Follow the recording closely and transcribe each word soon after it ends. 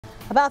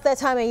About that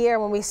time of year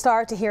when we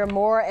start to hear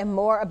more and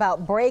more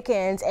about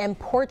break-ins and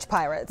porch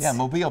pirates. Yeah,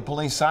 Mobile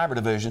Police Cyber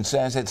Division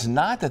says it's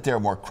not that there are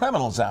more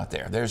criminals out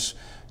there. There's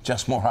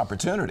just more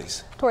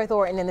opportunities. Tori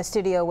Thornton in the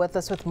studio with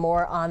us with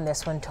more on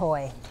this one.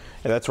 Toy.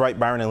 Yeah, that's right.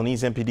 Byron and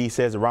Lanise MPD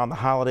says around the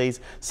holidays,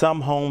 some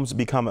homes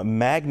become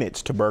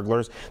magnets to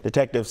burglars.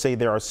 Detectives say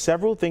there are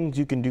several things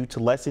you can do to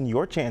lessen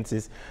your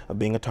chances of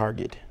being a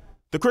target.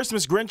 The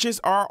Christmas Grinches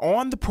are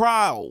on the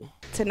prowl.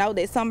 To know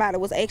that somebody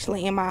was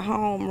actually in my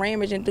home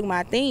rummaging through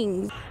my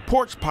things.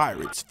 Porch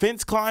pirates,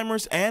 fence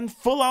climbers, and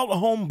full-out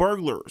home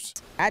burglars.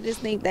 I just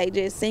think they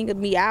just singled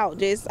me out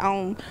just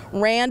on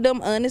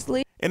random,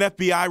 honestly. An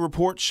FBI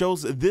report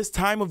shows this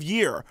time of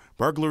year,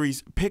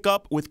 burglaries pick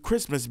up with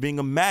Christmas being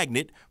a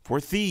magnet for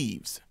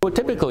thieves. Well,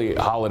 typically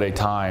holiday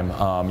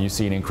time, you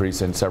see an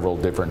increase in several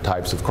different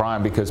types of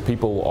crime because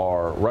people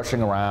are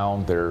rushing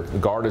around, their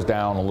guard is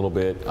down a little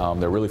bit,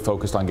 they're really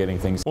focused on getting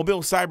things.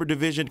 Mobile Cyber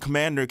Division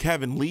Commander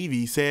Kevin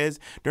Levy says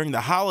during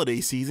the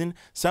holiday season,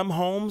 some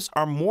homes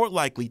are more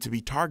likely to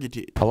be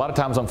targeted. A lot of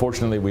times,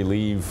 unfortunately, we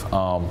leave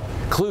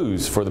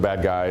clues for the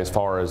bad guy as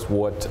far as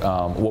what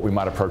we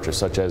might have purchased,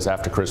 such as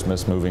after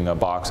Christmas, moving a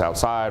box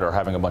outside or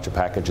having a bunch of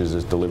packages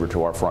is delivered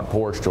to our front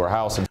porch, to our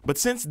house. But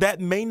since that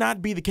may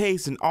not be the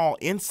case in all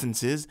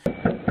instances,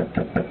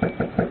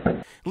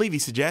 Levy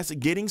suggests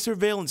getting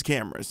surveillance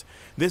cameras.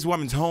 This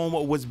woman's home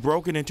was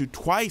broken into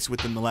twice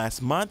within the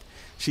last month.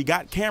 She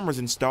got cameras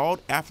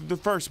installed after the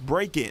first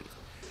break-in.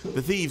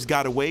 The thieves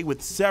got away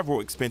with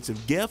several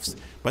expensive gifts,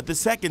 but the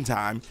second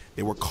time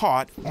they were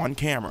caught on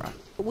camera.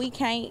 We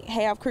can't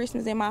have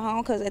Christmas in my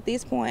home because at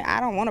this point I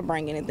don't want to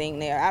bring anything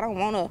there. I don't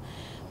want to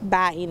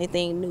buy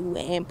anything new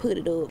and put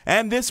it up.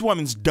 And this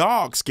woman's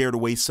dog scared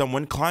away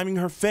someone climbing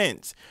her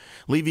fence.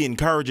 Levy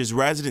encourages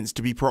residents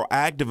to be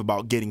proactive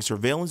about getting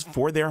surveillance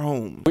for their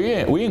home.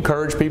 We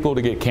encourage people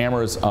to get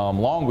cameras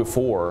long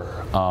before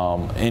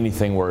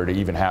anything were to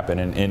even happen,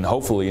 and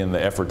hopefully in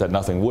the effort that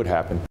nothing would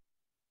happen.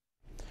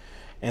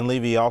 And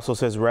Levy also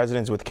says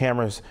residents with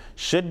cameras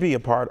should be a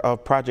part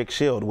of Project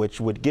Shield,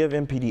 which would give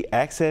MPD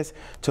access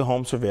to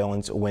home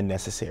surveillance when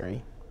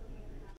necessary.